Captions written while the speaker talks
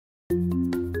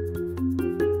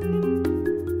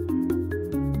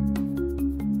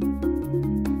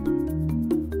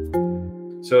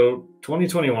So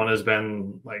 2021 has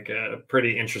been like a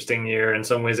pretty interesting year. In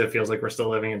some ways, it feels like we're still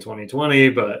living in 2020,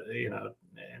 but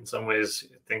in some ways,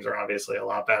 things are obviously a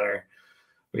lot better.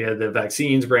 We had the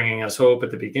vaccines bringing us hope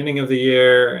at the beginning of the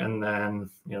year, and then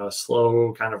a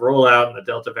slow kind of rollout, and the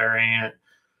Delta variant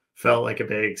felt like a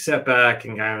big setback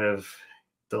and kind of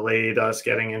delayed us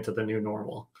getting into the new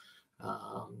normal.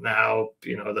 Now,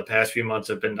 the past few months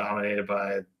have been dominated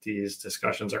by these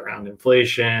discussions around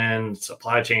inflation,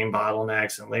 supply chain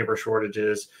bottlenecks, and labor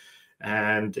shortages.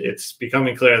 And it's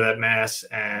becoming clear that mass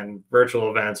and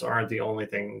virtual events aren't the only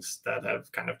things that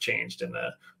have kind of changed in the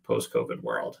post-COVID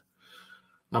world.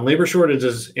 On labor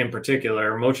shortages in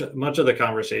particular, much of the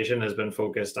conversation has been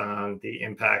focused on the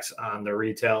impacts on the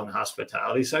retail and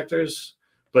hospitality sectors.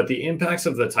 But the impacts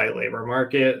of the tight labor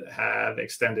market have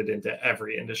extended into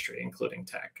every industry, including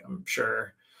tech. I'm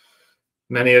sure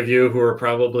many of you who are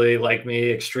probably, like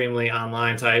me, extremely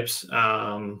online types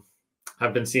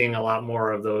have been seeing a lot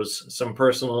more of some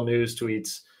personal news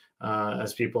tweets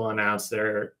as people announce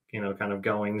their, kind of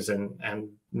goings and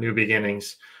new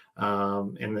beginnings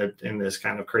in this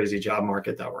kind of crazy job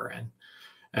market that we're in.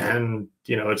 And,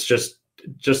 it's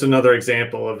just another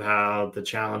example of how the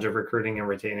challenge of recruiting and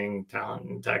retaining talent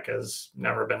in tech has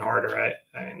never been harder.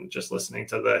 And just listening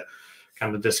to the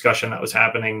kind of discussion that was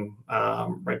happening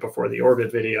right before the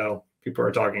Orbit video, people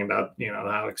are talking about,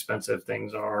 how expensive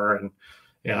things are and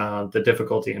the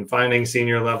difficulty in finding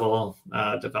senior level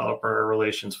developer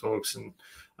relations folks. And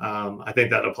I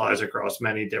think that applies across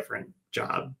many different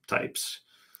job types.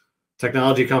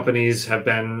 Technology companies have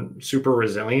been super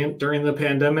resilient during the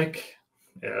pandemic.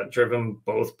 Driven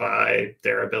both by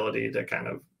their ability to kind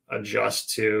of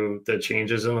adjust to the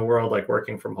changes in the world, like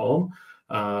working from home,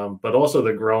 but also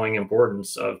the growing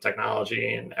importance of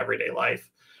technology in everyday life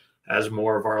as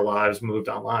more of our lives moved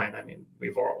online. I mean,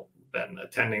 we've all been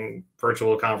attending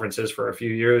virtual conferences for a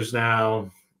few years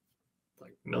now.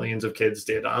 Like millions of kids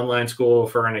did online school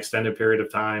for an extended period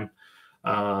of time.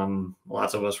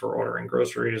 Lots of us were ordering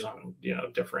groceries on,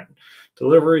 different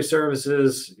delivery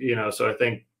services, so I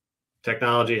think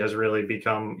technology has really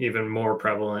become even more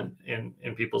prevalent in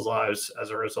people's lives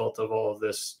as a result of all of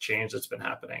this change that's been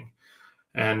happening.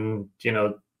 And,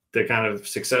 the kind of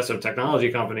success of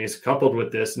technology companies coupled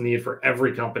with this need for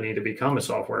every company to become a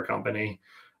software company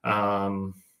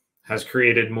has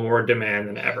created more demand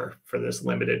than ever for this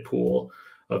limited pool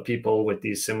of people with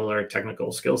these similar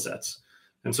technical skill sets.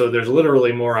 And so there's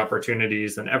literally more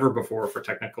opportunities than ever before for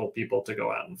technical people to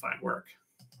go out and find work.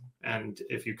 And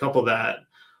if you couple that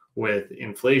with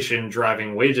inflation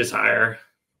driving wages higher,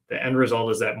 the end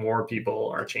result is that more people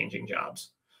are changing jobs.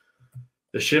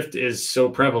 The shift is so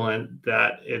prevalent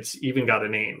that it's even got a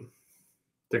name,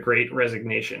 the Great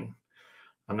Resignation.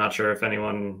 I'm not sure if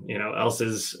anyone, else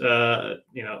is, a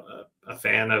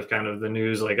fan of kind of the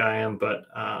news like I am, but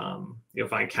you'll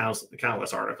find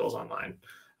countless articles online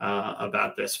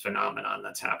about this phenomenon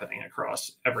that's happening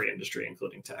across every industry,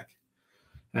 including tech.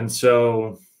 And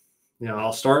so,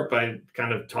 I'll start by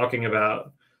kind of talking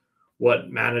about what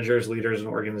managers, leaders, and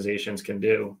organizations can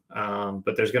do.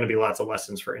 But there's going to be lots of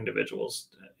lessons for individuals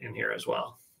in here as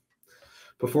well.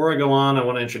 Before I go on, I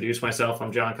want to introduce myself.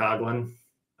 I'm John Coghlan.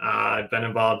 I've been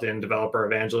involved in developer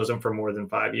evangelism for more than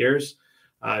 5 years.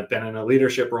 I've been in a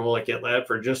leadership role at GitLab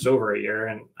for just over a year,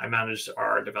 and I manage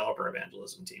our developer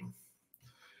evangelism team.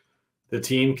 The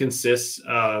team consists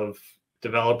of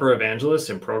developer evangelists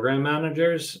and program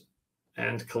managers.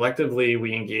 And collectively,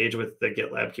 we engage with the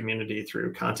GitLab community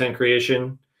through content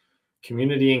creation,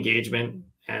 community engagement,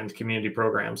 and community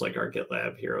programs like our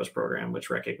GitLab Heroes program, which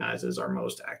recognizes our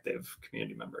most active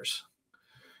community members.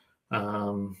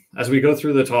 As we go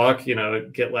through the talk,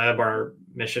 GitLab, our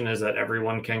mission is that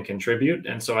everyone can contribute.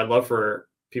 And so I'd love for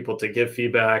people to give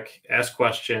feedback, ask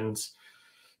questions.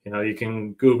 You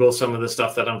can Google some of the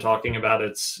stuff that I'm talking about.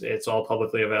 It's all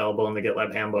publicly available in the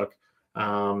GitLab handbook.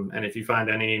 And if you find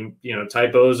any,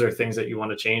 typos or things that you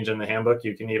want to change in the handbook,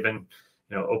 you can even,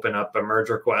 open up a merge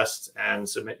request and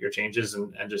submit your changes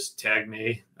and just tag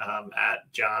me at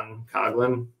John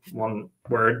Coghlan, one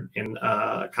word, in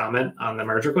a comment on the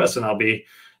merge request, and I'll be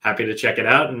happy to check it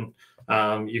out.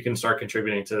 And you can start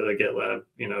contributing to the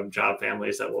GitLab, job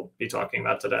families that we'll be talking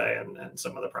about today and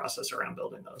some of the process around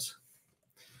building those.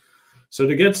 So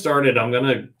to get started, I'm going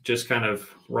to just kind of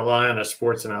rely on a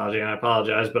sports analogy, and I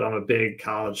apologize, but I'm a big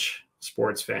college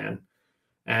sports fan.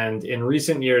 And in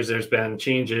recent years, there's been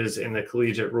changes in the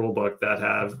collegiate rulebook that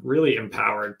have really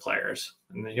empowered players.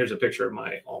 And here's a picture of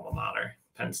my alma mater,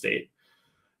 Penn State.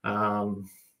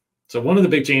 So one of the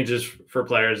big changes for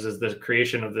players is the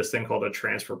creation of this thing called a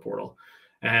transfer portal.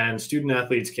 And student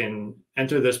athletes can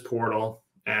enter this portal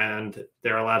and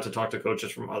they're allowed to talk to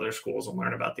coaches from other schools and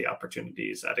learn about the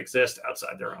opportunities that exist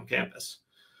outside their own campus.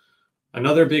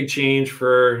 Another big change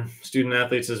for student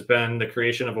athletes has been the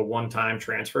creation of a one-time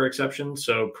transfer exception.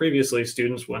 So previously,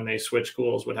 students, when they switch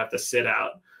schools, would have to sit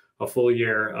out a full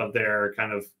year of their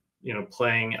kind of,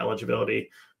 playing eligibility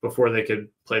before they could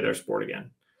play their sport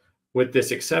again. With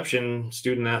this exception,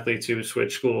 student athletes who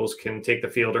switch schools can take the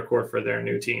field or court for their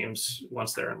new teams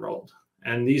once they're enrolled.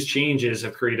 And these changes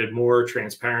have created more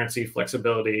transparency,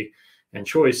 flexibility, and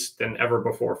choice than ever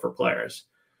before for players.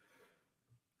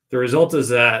 The result is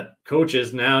that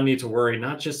coaches now need to worry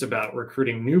not just about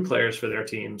recruiting new players for their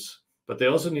teams, but they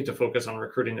also need to focus on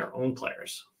recruiting their own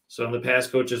players. So in the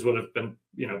past, coaches would have been,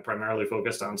 primarily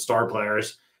focused on star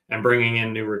players and bringing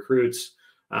in new recruits.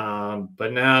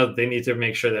 But now they need to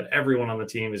make sure that everyone on the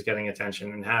team is getting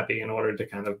attention and happy in order to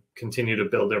kind of continue to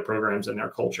build their programs and their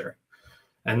culture.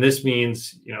 And this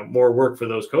means, more work for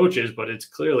those coaches, but it's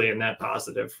clearly a net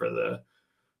positive for the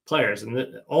players.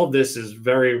 And all of this is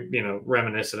very,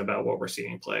 reminiscent about what we're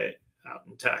seeing play out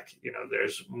in tech.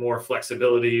 There's more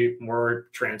flexibility, more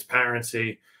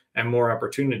transparency, and more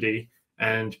opportunity.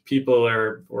 And people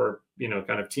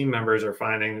kind of team members are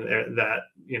finding that,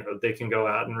 they can go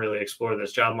out and really explore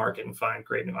this job market and find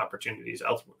great new opportunities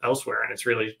elsewhere. And it's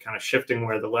really kind of shifting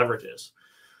where the leverage is.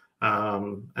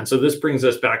 And so this brings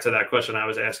us back to that question I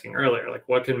was asking earlier, like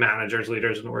what can managers,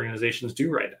 leaders, and organizations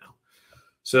do right now?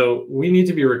 So we need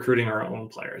to be recruiting our own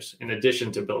players in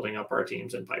addition to building up our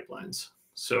teams and pipelines.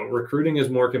 So recruiting is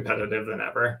more competitive than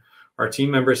ever. Our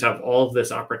team members have all of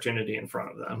this opportunity in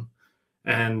front of them.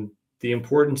 And the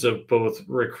importance of both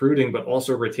recruiting but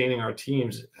also retaining our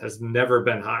teams has never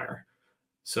been higher.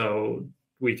 So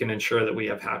we can ensure that we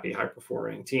have happy,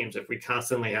 high-performing teams. If we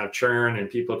constantly have churn and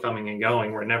people coming and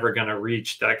going, we're never going to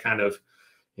reach that kind of,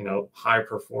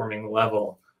 high-performing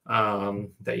level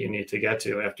that you need to get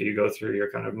to after you go through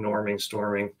your kind of norming,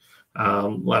 storming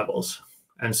levels.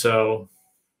 And so,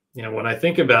 when I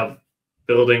think about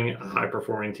building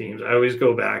high-performing teams, I always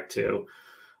go back to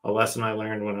a lesson I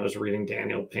learned when I was reading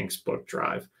Daniel Pink's book,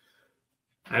 Drive.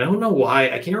 I don't know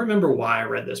why. I can't remember why I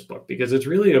read this book, because it's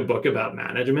really a book about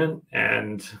management.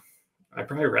 And I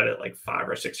probably read it like 5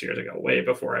 or 6 years ago, way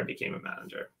before I became a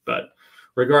manager. But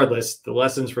regardless, the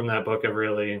lessons from that book have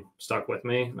really stuck with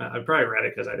me. I probably read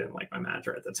it because I didn't like my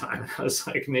manager at the time. I was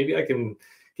like, maybe I can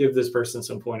give this person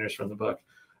some pointers from the book.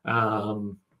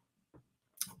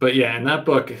 But yeah, in that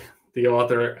book, the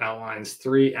author outlines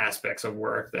 3 aspects of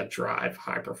work that drive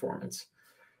high performance.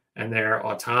 And they're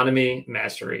autonomy,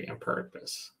 mastery, and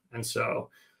purpose. And so,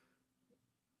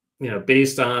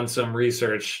 based on some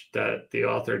research that the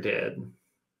author did,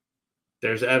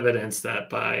 there's evidence that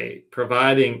by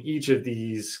providing each of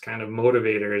these kind of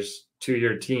motivators to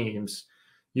your teams,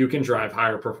 you can drive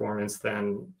higher performance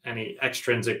than any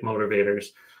extrinsic motivators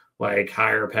like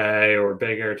higher pay or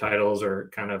bigger titles or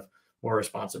kind of more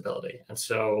responsibility. And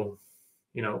so,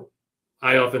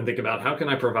 I often think about how can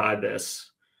I provide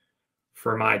this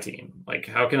for my team? Like,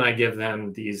 how can I give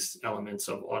them these elements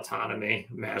of autonomy,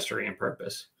 mastery, and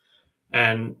purpose?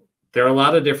 And there are a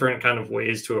lot of different kind of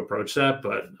ways to approach that,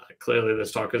 but clearly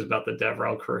this talk is about the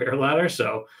DevRel career ladder.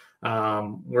 So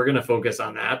we're going to focus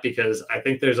on that because I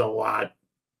think there's a lot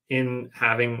in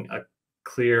having a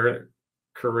clear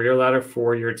career ladder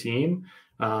for your team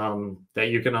that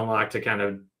you can unlock to kind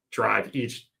of drive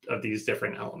each of these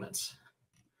different elements.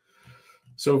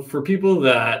 So for people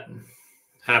that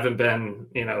haven't been,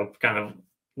 kind of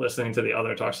listening to the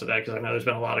other talks today, because I know there's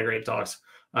been a lot of great talks,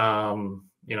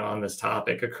 on this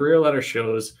topic, a career ladder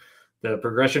shows the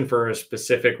progression for a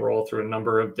specific role through a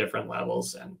number of different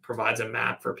levels and provides a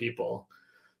map for people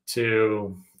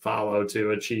to follow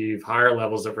to achieve higher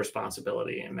levels of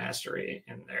responsibility and mastery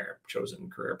in their chosen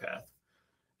career path.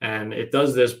 And it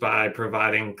does this by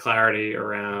providing clarity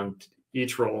around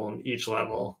each role and each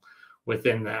level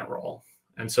within that role.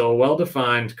 And so a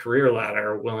well-defined career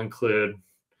ladder will include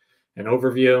an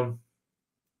overview,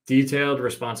 detailed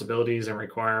responsibilities and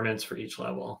requirements for each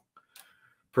level,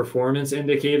 performance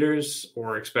indicators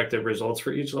or expected results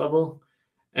for each level,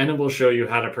 and it will show you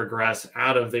how to progress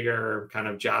out of your kind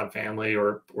of job family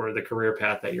or the career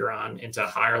path that you're on into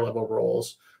higher level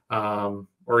roles,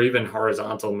 or even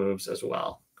horizontal moves as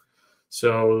well.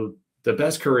 So the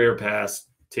best career paths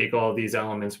take all of these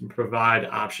elements and provide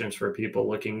options for people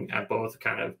looking at both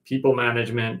kind of people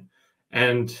management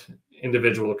and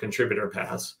individual contributor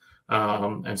paths.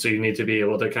 And so you need to be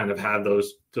able to kind of have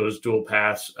those dual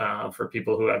paths for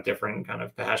people who have different kind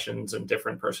of passions and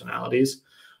different personalities.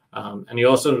 And you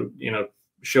also,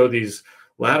 show these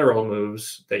lateral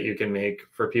moves that you can make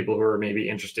for people who are maybe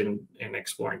interested in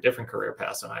exploring different career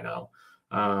paths. And I know,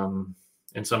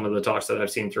 in some of the talks that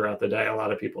I've seen throughout the day, a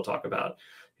lot of people talk about,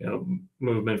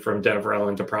 movement from DevRel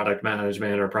into product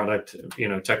management or product,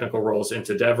 technical roles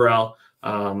into DevRel.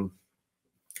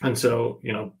 And so,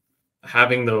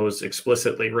 having those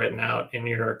explicitly written out in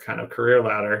your kind of career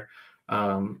ladder,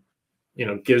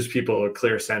 gives people a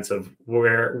clear sense of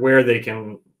where they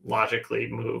can logically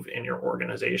move in your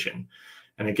organization.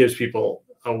 And it gives people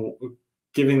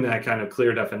giving that kind of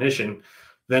clear definition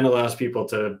then allows people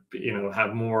to,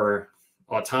 have more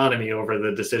autonomy over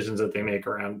the decisions that they make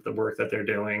around the work that they're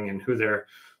doing and who they're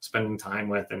spending time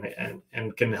with,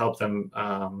 and can help them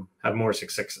have more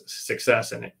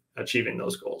success in achieving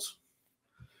those goals.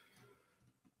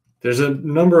 There's a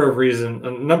number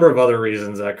of other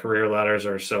reasons that career ladders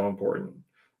are so important.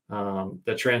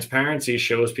 The transparency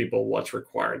shows people what's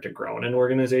required to grow in an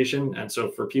organization. And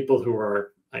so for people who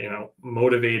are,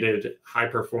 motivated high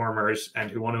performers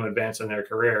and who want to advance in their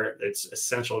career, it's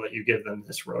essential that you give them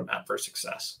this roadmap for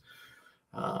success.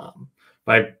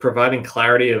 By providing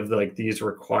clarity of these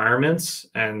requirements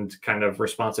and kind of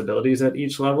responsibilities at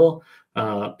each level,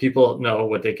 people know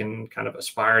what they can kind of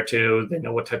aspire to. They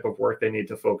know what type of work they need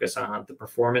to focus on. The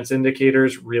performance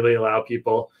indicators really allow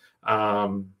people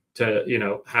to,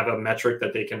 have a metric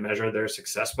that they can measure their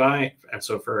success by. And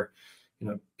so for,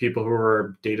 people who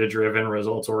are data-driven,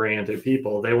 results-oriented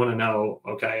people, they want to know,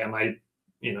 okay, am I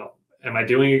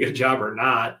doing a good job or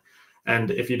not? And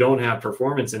if you don't have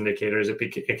performance indicators,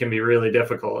 it can be really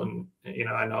difficult. And,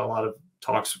 I know a lot of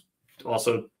talks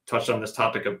also touched on this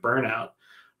topic of burnout.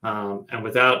 And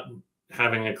without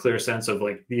having a clear sense of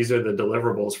these are the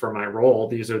deliverables for my role,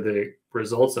 these are the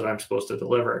results that I'm supposed to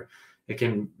deliver, it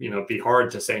can, be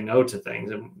hard to say no to things.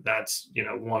 And that's,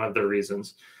 one of the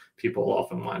reasons people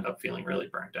often wind up feeling really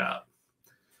burnt out.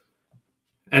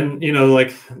 And,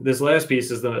 this last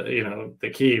piece is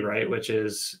the key, right? Which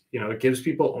is, it gives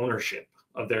people ownership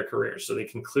of their careers. So they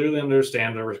can clearly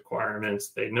understand the requirements.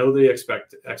 They know the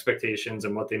expectations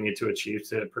and what they need to achieve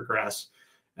to progress.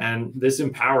 And this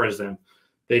empowers them.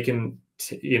 They can,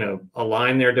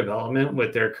 align their development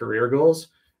with their career goals.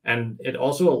 And it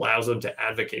also allows them to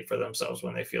advocate for themselves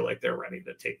when they feel like they're ready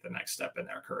to take the next step in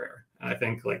their career. And I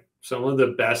think some of the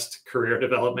best career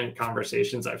development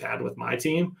conversations I've had with my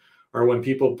team are when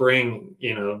people bring,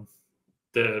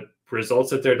 the results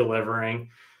that they're delivering,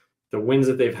 the wins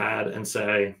that they've had, and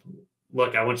say,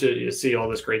 look, I want you to see all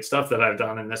this great stuff that I've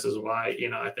done. And this is why,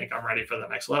 I think I'm ready for the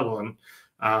next level.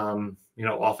 And,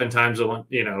 oftentimes,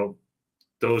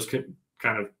 those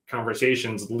kind of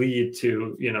conversations lead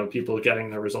to, people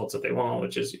getting the results that they want,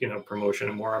 which is, promotion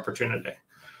and more opportunity.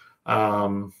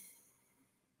 So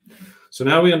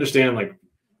now we understand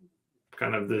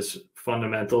kind of this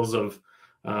fundamentals of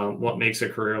what makes a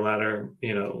career ladder,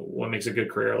 what makes a good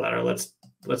career ladder.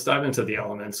 Let's dive into the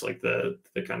elements, the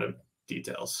kind of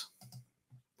details.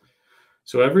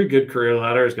 So every good career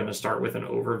ladder is going to start with an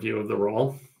overview of the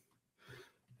role.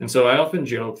 And so I often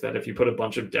joke that if you put a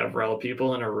bunch of DevRel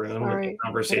people in a room, the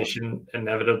conversation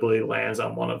inevitably lands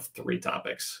on one of three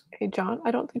topics. Hey, John, I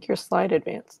don't think your slide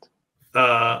advanced.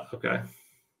 Okay.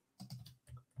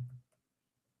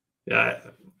 Yeah,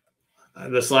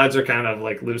 the slides are kind of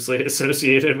loosely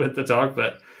associated with the talk,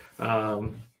 but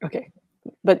okay.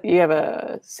 But you have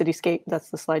a cityscape. That's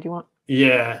the slide you want?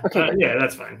 Yeah. Okay. Yeah,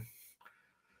 that's fine.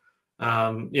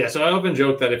 So I often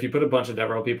joke that if you put a bunch of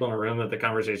DevRel people in a room, that the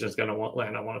conversation is going to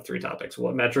land on one of three topics.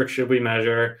 What metrics should we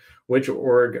measure? Which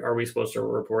org are we supposed to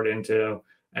report into?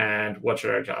 And what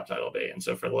should our job title be? And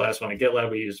so for the last one at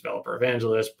GitLab, we used Developer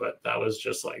Evangelist, but that was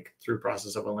just through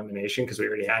process of elimination because we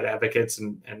already had advocates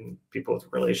and people with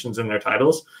relations in their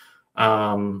titles.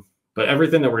 But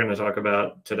everything that we're going to talk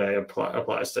about today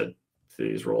applies to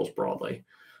these roles broadly.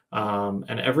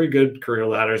 And every good career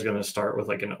ladder is going to start with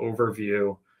an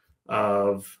overview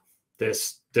of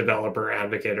this developer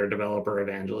advocate or developer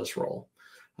evangelist role.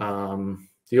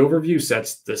 The overview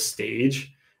sets the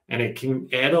stage, and it can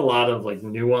add a lot of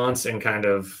nuance and kind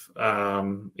of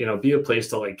be a place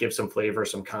to give some flavor,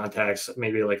 some context,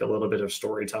 maybe a little bit of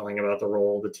storytelling about the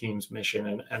role, the team's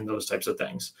mission, and those types of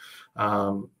things.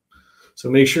 So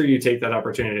make sure you take that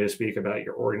opportunity to speak about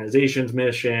your organization's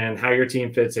mission, how your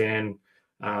team fits in.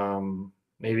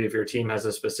 Maybe if your team has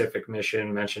a specific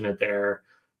mission, mention it there.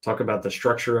 Talk about the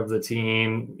structure of the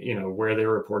team, where they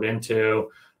report into,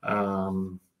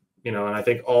 and I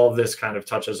think all of this kind of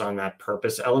touches on that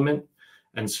purpose element.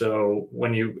 And so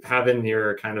when you have in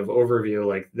your kind of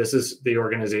overview, this is the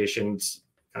organization's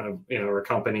kind of, or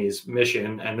company's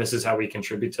mission, and this is how we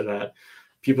contribute to that,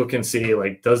 people can see,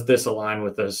 does this align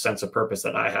with the sense of purpose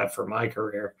that I have for my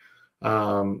career?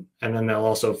 And then they'll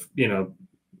also,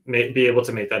 be able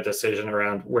to make that decision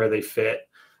around where they fit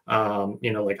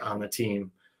like on the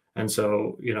team. And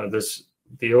so,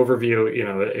 the overview,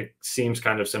 it seems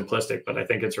kind of simplistic, but I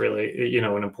think it's really,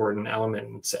 an important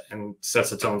element and sets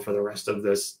the tone for the rest of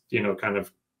this, kind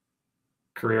of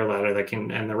career ladder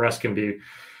and the rest can be,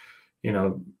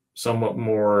 somewhat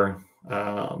more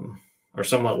or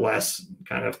somewhat less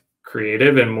kind of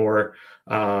creative and more,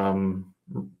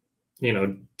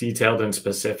 detailed and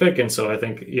specific. And so I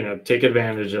think, take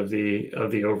advantage of the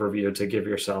overview to give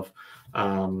yourself,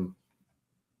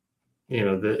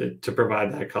 to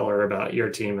provide that color about your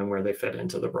team and where they fit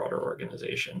into the broader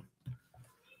organization.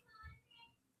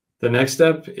 The next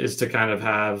step is to kind of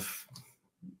have,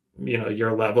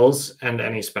 your levels and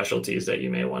any specialties that you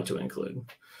may want to include.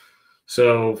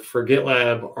 So for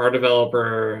GitLab, our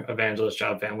Developer Evangelist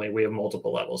job family, we have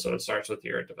multiple levels. So it starts with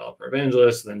your Developer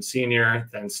Evangelist, then Senior,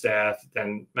 then Staff,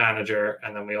 then Manager,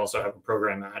 and then we also have a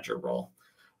Program Manager role.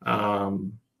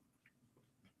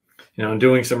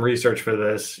 Doing some research for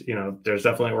this, there's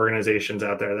definitely organizations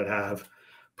out there that have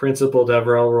principal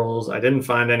DevRel roles. I didn't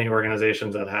find any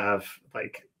organizations that have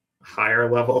like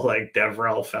higher level, like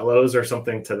DevRel fellows or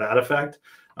something to that effect.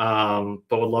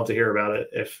 But would love to hear about it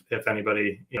if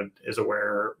anybody is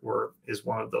aware or is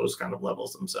one of those kind of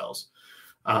levels themselves.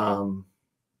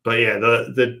 But yeah,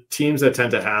 the teams that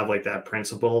tend to have like that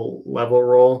principal level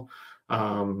role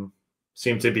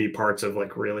seem to be parts of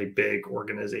like really big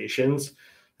organizations.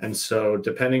 And so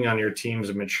depending on your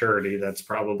team's maturity, that's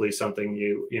probably something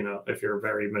if you're a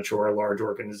very mature, large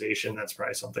organization, that's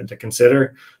probably something to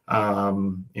consider.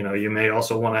 You may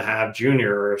also want to have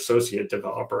junior or associate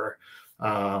developer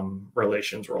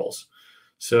relations roles.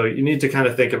 So you need to kind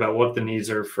of think about what the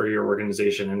needs are for your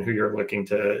organization and who you're looking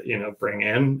to, bring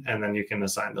in, and then you can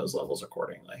assign those levels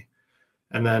accordingly.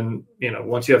 And then,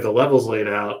 once you have the levels laid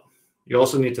out, you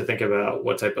also need to think about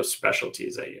what type of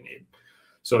specialties that you need.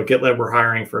 So at GitLab, we're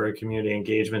hiring for a community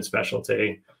engagement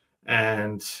specialty.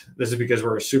 And this is because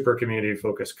we're a super community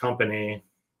focused company.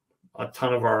 A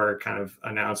ton of our kind of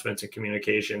announcements and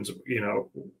communications,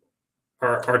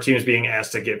 our team is being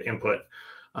asked to give input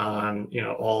on,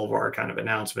 all of our kind of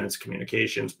announcements,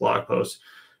 communications, blog posts.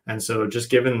 And so just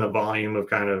given the volume of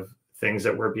kind of things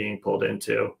that we're being pulled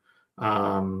into,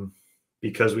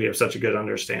 because we have such a good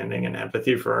understanding and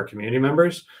empathy for our community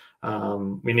members,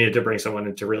 we needed to bring someone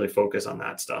in to really focus on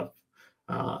that stuff.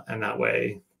 And that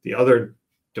way the other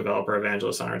developer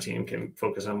evangelists on our team can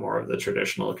focus on more of the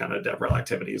traditional kind of DevRel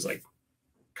activities like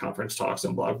conference talks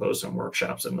and blog posts and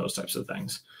workshops and those types of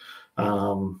things.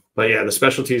 But yeah, the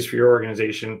specialties for your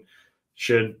organization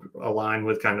should align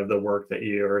with kind of the work that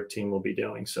your team will be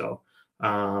doing. So,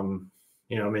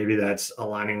 maybe that's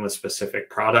aligning with specific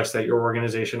products that your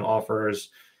organization offers.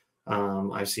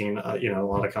 I've seen, a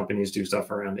lot of companies do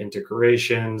stuff around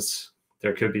integrations.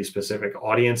 There could be specific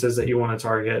audiences that you want to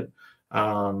target.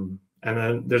 And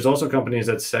then there's also companies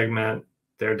that segment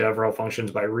their DevRel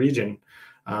functions by region,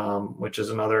 which is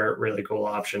another really cool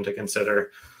option to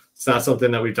consider. It's not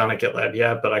something that we've done at GitLab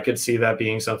yet, but I could see that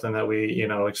being something that we,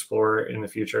 explore in the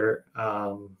future.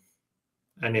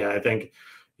 And yeah, I think,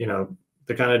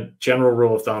 the kind of general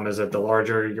rule of thumb is that the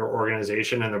larger your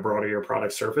organization and the broader your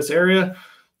product surface area,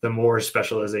 the more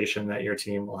specialization that your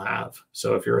team will have.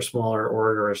 So if you're a smaller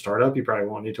org or a startup, you probably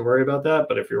won't need to worry about that.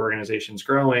 But if your organization's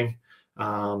growing,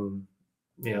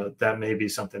 that may be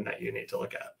something that you need to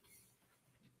look at.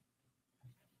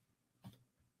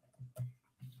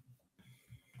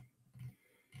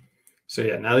 So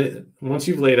yeah, now once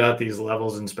you've laid out these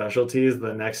levels and specialties,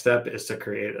 the next step is to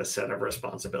create a set of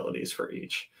responsibilities for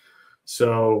each.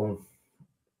 So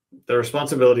the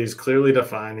responsibilities clearly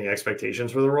define the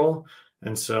expectations for the role.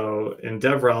 And so in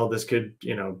DevRel, this could,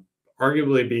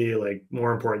 arguably be like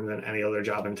more important than any other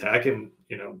job in tech. And,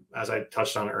 as I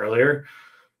touched on earlier,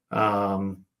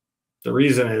 the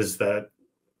reason is that,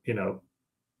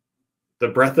 the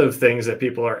breadth of things that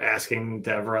people are asking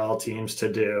DevRel teams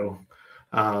to do,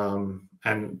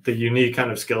 and the unique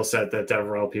kind of skill set that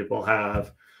DevRel people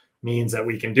have means that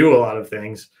we can do a lot of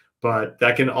things, but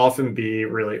that can often be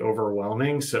really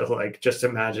overwhelming. So like, just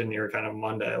imagine you're kind of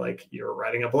Monday, like you're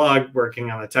writing a blog, working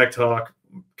on a tech talk,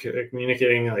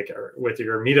 communicating like with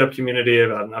your meetup community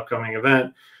about an upcoming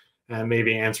event, and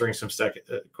maybe answering some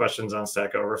questions on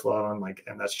Stack Overflow,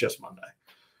 and that's just Monday.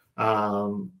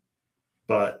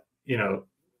 But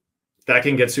that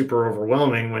can get super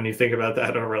overwhelming when you think about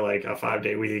that over like a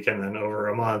 5-day week and then over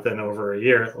a month and over a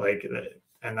year.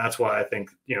 And that's why I think,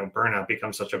 burnout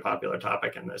becomes such a popular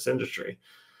topic in this industry.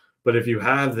 But if you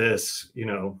have this,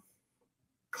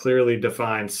 clearly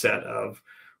defined set of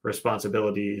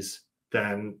responsibilities,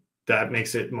 then that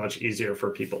makes it much easier for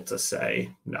people to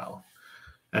say no.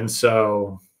 And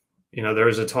so, there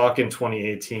was a talk in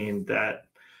 2018 that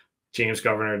James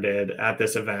Governor did at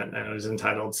this event, and it was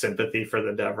entitled "Sympathy for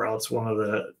the DevRel." It's one of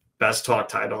the best talk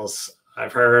titles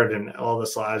I've heard, and all the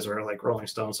slides were like Rolling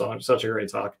Stone song. Such a great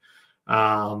talk.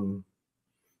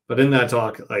 But in that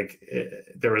talk,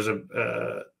 there was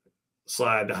a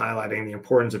slide highlighting the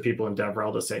importance of people in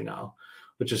DevRel to say no,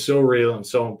 which is so real and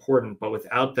so important. But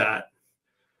without that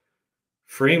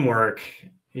framework,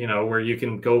 where you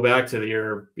can go back to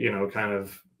your,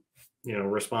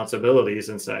 responsibilities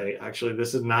and say, actually,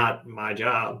 this is not my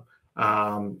job.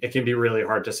 It can be really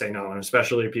hard to say no. And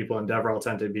especially people in DevRel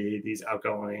tend to be these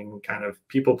outgoing kind of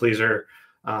people pleaser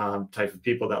type of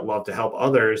people that love to help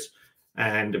others.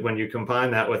 And when you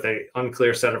combine that with an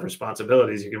unclear set of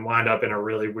responsibilities, you can wind up in a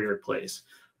really weird place.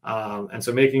 And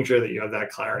so making sure that you have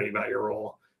that clarity about your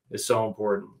role is so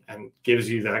important and gives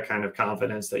you that kind of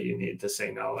confidence that you need to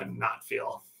say no and not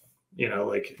feel,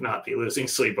 not be losing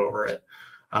sleep over it.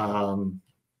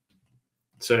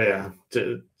 So yeah,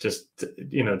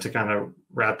 to kind of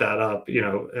wrap that up,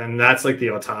 and that's like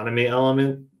the autonomy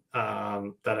element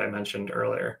that I mentioned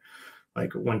earlier.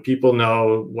 Like when people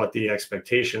know what the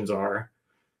expectations are,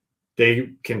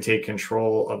 they can take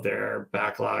control of their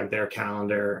backlog, their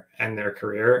calendar, and their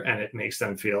career, and it makes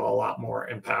them feel a lot more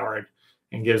empowered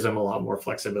and gives them a lot more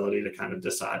flexibility to kind of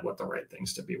decide what the right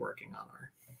things to be working on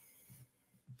are.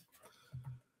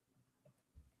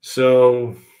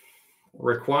 So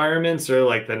requirements are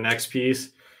like the next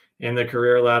piece in the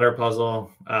career ladder puzzle.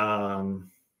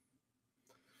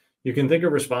 You can think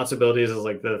of responsibilities as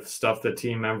like the stuff that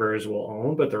team members will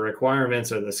own, but the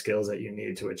requirements are the skills that you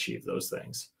need to achieve those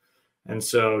things. And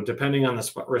so depending on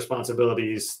the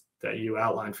responsibilities that you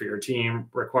outline for your team,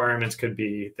 requirements could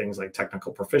be things like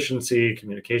technical proficiency,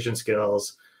 communication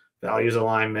skills, values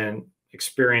alignment,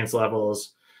 experience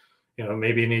levels.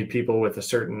 Maybe you need people with a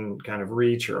certain kind of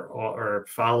reach or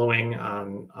following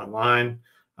online,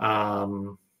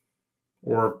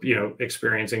 or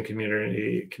experience in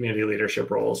community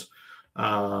leadership roles.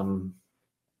 And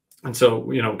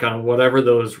so kind of whatever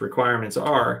those requirements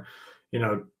are,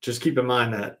 just keep in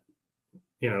mind that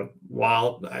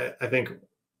while I think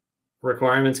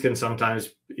requirements can sometimes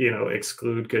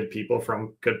exclude good people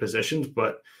from good positions,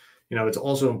 but it's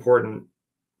also important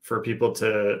for people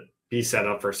to be set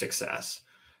up for success.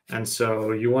 And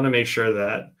so you want to make sure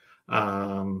that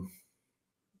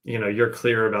you're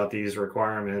clear about these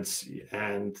requirements,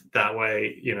 and that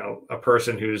way a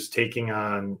person who's taking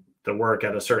on the work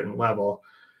at a certain level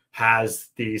has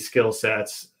the skill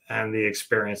sets and the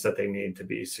experience that they need to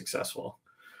be successful.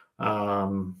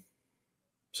 So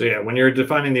yeah, when you're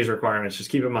defining these requirements, just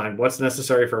keep in mind what's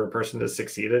necessary for a person to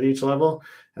succeed at each level,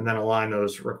 and then align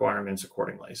those requirements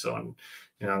accordingly. So,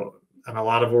 and a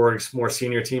lot of orgs, more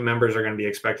senior team members are going to be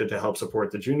expected to help support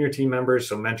the junior team members.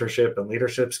 So mentorship and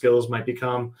leadership skills might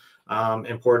become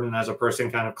important as a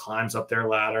person kind of climbs up their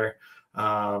ladder.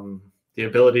 The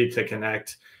ability to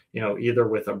connect, either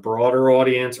with a broader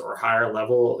audience or higher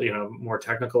level, more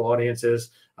technical audiences,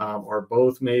 or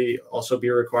both may also be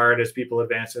required as people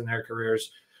advance in their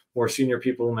careers. More senior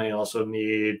people may also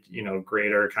need,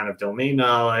 greater kind of domain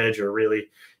knowledge or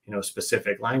really,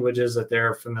 specific languages that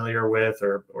they're familiar with,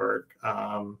 or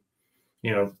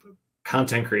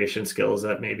content creation skills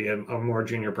that maybe a more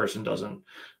junior person doesn't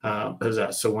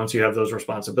possess. So once you have those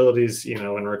responsibilities,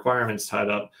 and requirements tied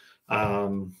up,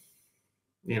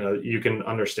 you can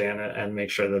understand it and make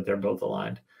sure that they're both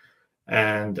aligned.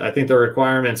 And I think the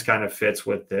requirements kind of fits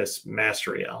with this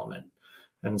mastery element.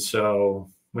 And so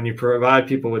when you provide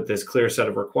people with this clear set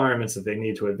of requirements that they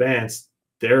need to advance,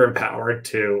 they're empowered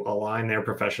to align their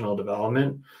professional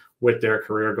development with their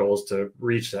career goals to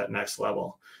reach that next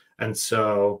level. And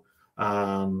so,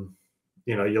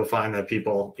 you'll find that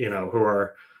people, who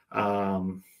are,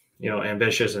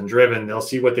 ambitious and driven, they'll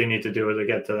see what they need to do to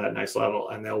get to that next level,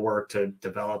 and they'll work to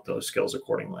develop those skills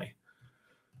accordingly.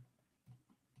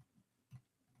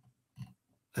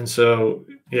 And so,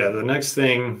 yeah, the next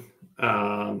thing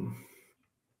for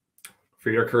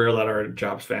your career ladder,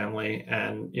 jobs, family,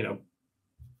 and,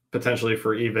 potentially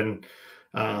for even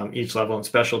each level and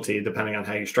specialty, depending on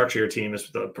how you structure your team, is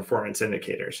the performance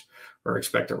indicators or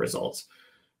expected results.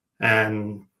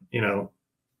 And,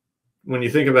 when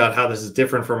you think about how this is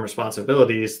different from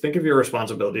responsibilities, think of your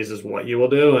responsibilities as what you will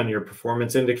do, and your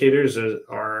performance indicators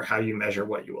are how you measure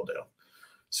what you will do.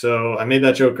 So I made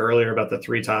that joke earlier about the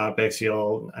 3 topics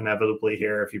you'll inevitably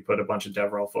hear if you put a bunch of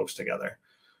DevRel folks together.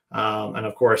 And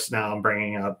of course, now I'm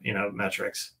bringing up,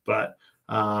 metrics, but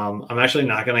I'm actually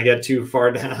not going to get too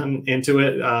far down into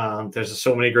it. There's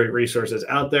so many great resources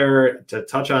out there to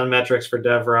touch on metrics for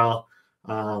DevRel.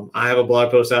 I have a blog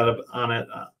post out on it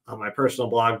on my personal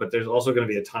blog, but there's also going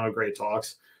to be a ton of great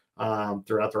talks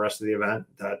throughout the rest of the event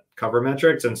that cover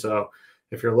metrics. And so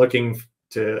if you're looking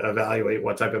to evaluate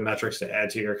what type of metrics to add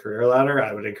to your career ladder,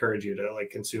 I would encourage you to like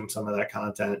consume some of that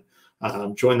content,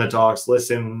 join the talks,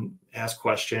 listen, ask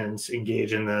questions,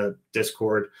 engage in the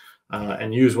Discord,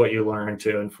 and use what you learn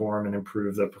to inform and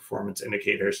improve the performance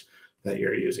indicators that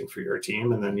you're using for your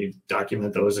team. And then you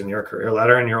document those in your career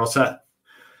ladder and you're all set.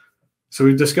 So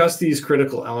we've discussed these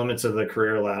critical elements of the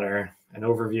career ladder: an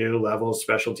overview, levels,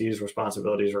 specialties,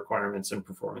 responsibilities, requirements, and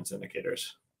performance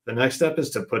indicators. The next step is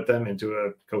to put them into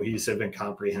a cohesive and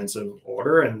comprehensive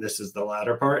order. And this is the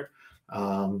latter part.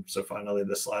 So finally,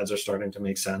 the slides are starting to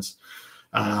make sense.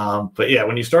 But yeah,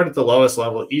 when you start at the lowest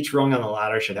level, each rung on the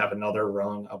ladder should have another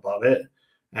rung above it.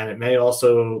 And it may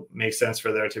also make sense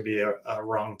for there to be a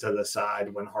rung to the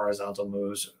side when horizontal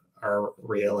moves are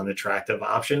real and attractive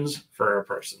options for a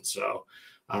person. So,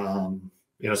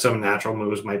 you know, some natural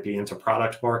moves might be into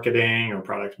product marketing or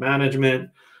product management.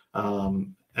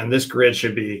 And this grid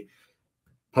should be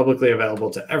publicly available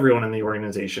to everyone in the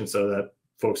organization so that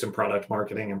folks in product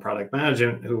marketing and product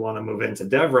management who want to move into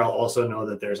DevRel also know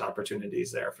that there's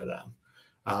opportunities there for them.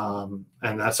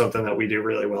 And that's something that we do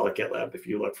really well at GitLab. If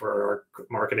you look for our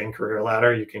marketing career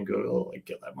ladder, you can Google like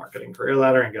GitLab marketing career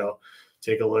ladder and go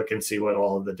take a look and see what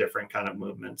all of the different kind of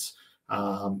movements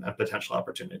and potential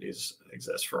opportunities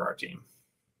exist for our team.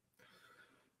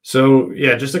 So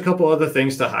yeah, just a couple other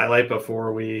things to highlight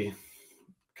before we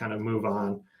kind of move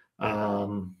on.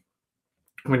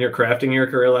 When you're crafting your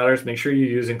career ladders, make sure you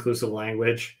use inclusive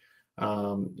language.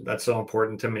 That's so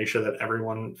important to make sure that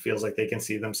everyone feels like they can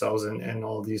see themselves in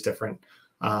all these different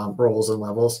roles and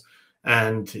levels.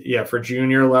 And yeah, for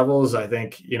junior levels, I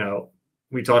think, you know,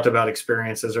 we talked about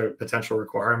experience as a potential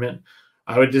requirement.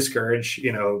 I would discourage,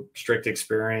 you know, strict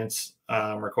experience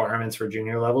requirements for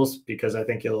junior levels, because I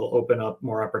think it'll open up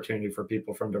more opportunity for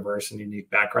people from diverse and unique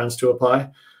backgrounds to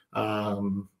apply.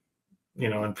 You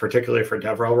know, and particularly for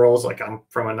DevRel roles, like I'm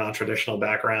from a non-traditional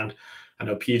background. I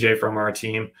know PJ from our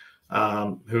team,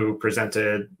 who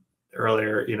presented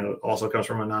earlier, you know, also comes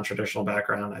from a non-traditional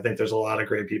background. I think there's a lot of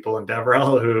great people in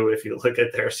DevRel who, if you look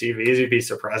at their CVs, you'd be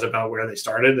surprised about where they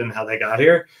started and how they got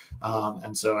here.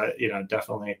 And so I, you know,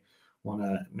 definitely want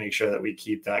to make sure that we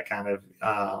keep that kind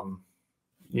of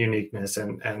uniqueness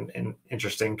and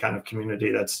interesting kind of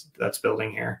community that's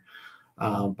building here.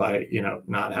 By, you know,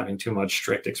 not having too much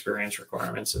strict experience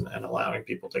requirements and allowing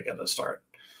people to get a start.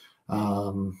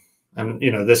 And,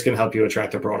 you know, this can help you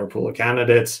attract a broader pool of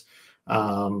candidates,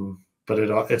 but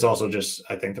it's also just,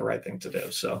 I think, the right thing to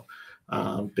do. So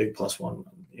big plus one,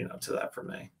 you know, to that for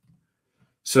me.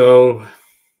 So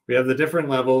we have the different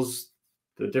levels,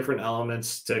 the different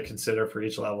elements to consider for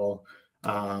each level.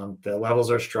 The levels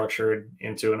are structured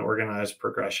into an organized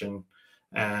progression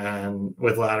and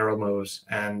with lateral moves.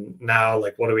 And now,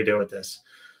 like, what do we do with this?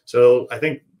 So I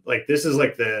think like this is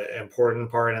like the important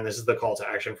part, and this is the call to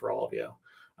action for all of you.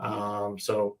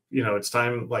 So, you know, it's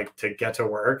time like to get to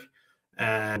work.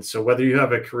 And so whether you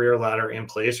have a career ladder in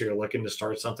place or you're looking to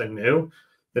start something new,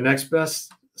 the next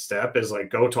best step is like,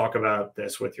 go talk about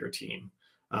this with your team.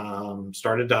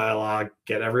 Start a dialogue,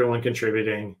 get everyone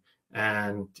contributing.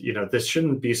 And, you know, this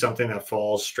shouldn't be something that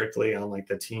falls strictly on like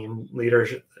the team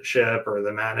leadership or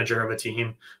the manager of a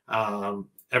team.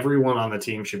 Everyone on the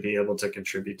team should be able to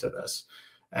contribute to this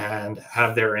and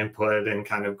have their input and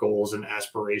kind of goals and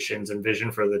aspirations and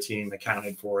vision for the team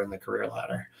accounted for in the career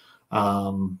ladder.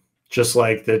 Just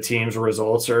like the team's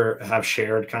results have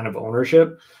shared kind of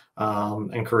ownership,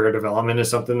 and career development is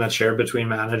something that's shared between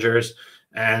managers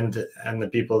and the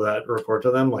people that report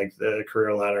to them. Like the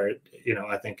career ladder, you know,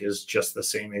 I think is just the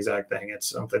same exact thing. It's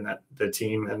something that the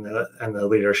team and the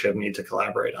leadership need to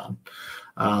collaborate on.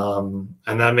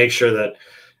 And that makes sure that,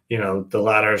 you know, the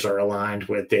ladders are aligned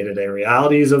with day-to-day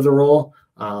realities of the role,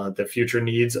 the future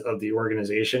needs of the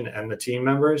organization and the team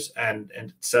members,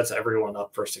 and sets everyone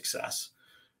up for success.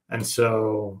 And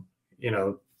so, you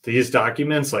know, these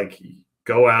documents, like,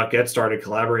 go out, get started,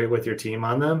 collaborate with your team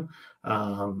on them.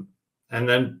 And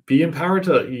then be empowered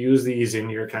to use these in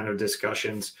your kind of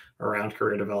discussions around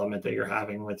career development that you're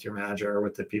having with your manager or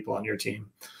with the people on your team.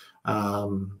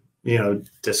 You know,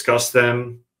 discuss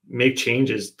them, make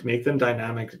changes, make them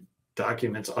dynamic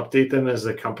documents, update them as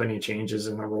the company changes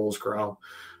and the roles grow,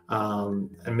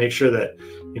 and make sure that,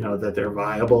 you know, that they're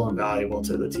viable and valuable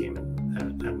to the team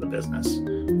and the business.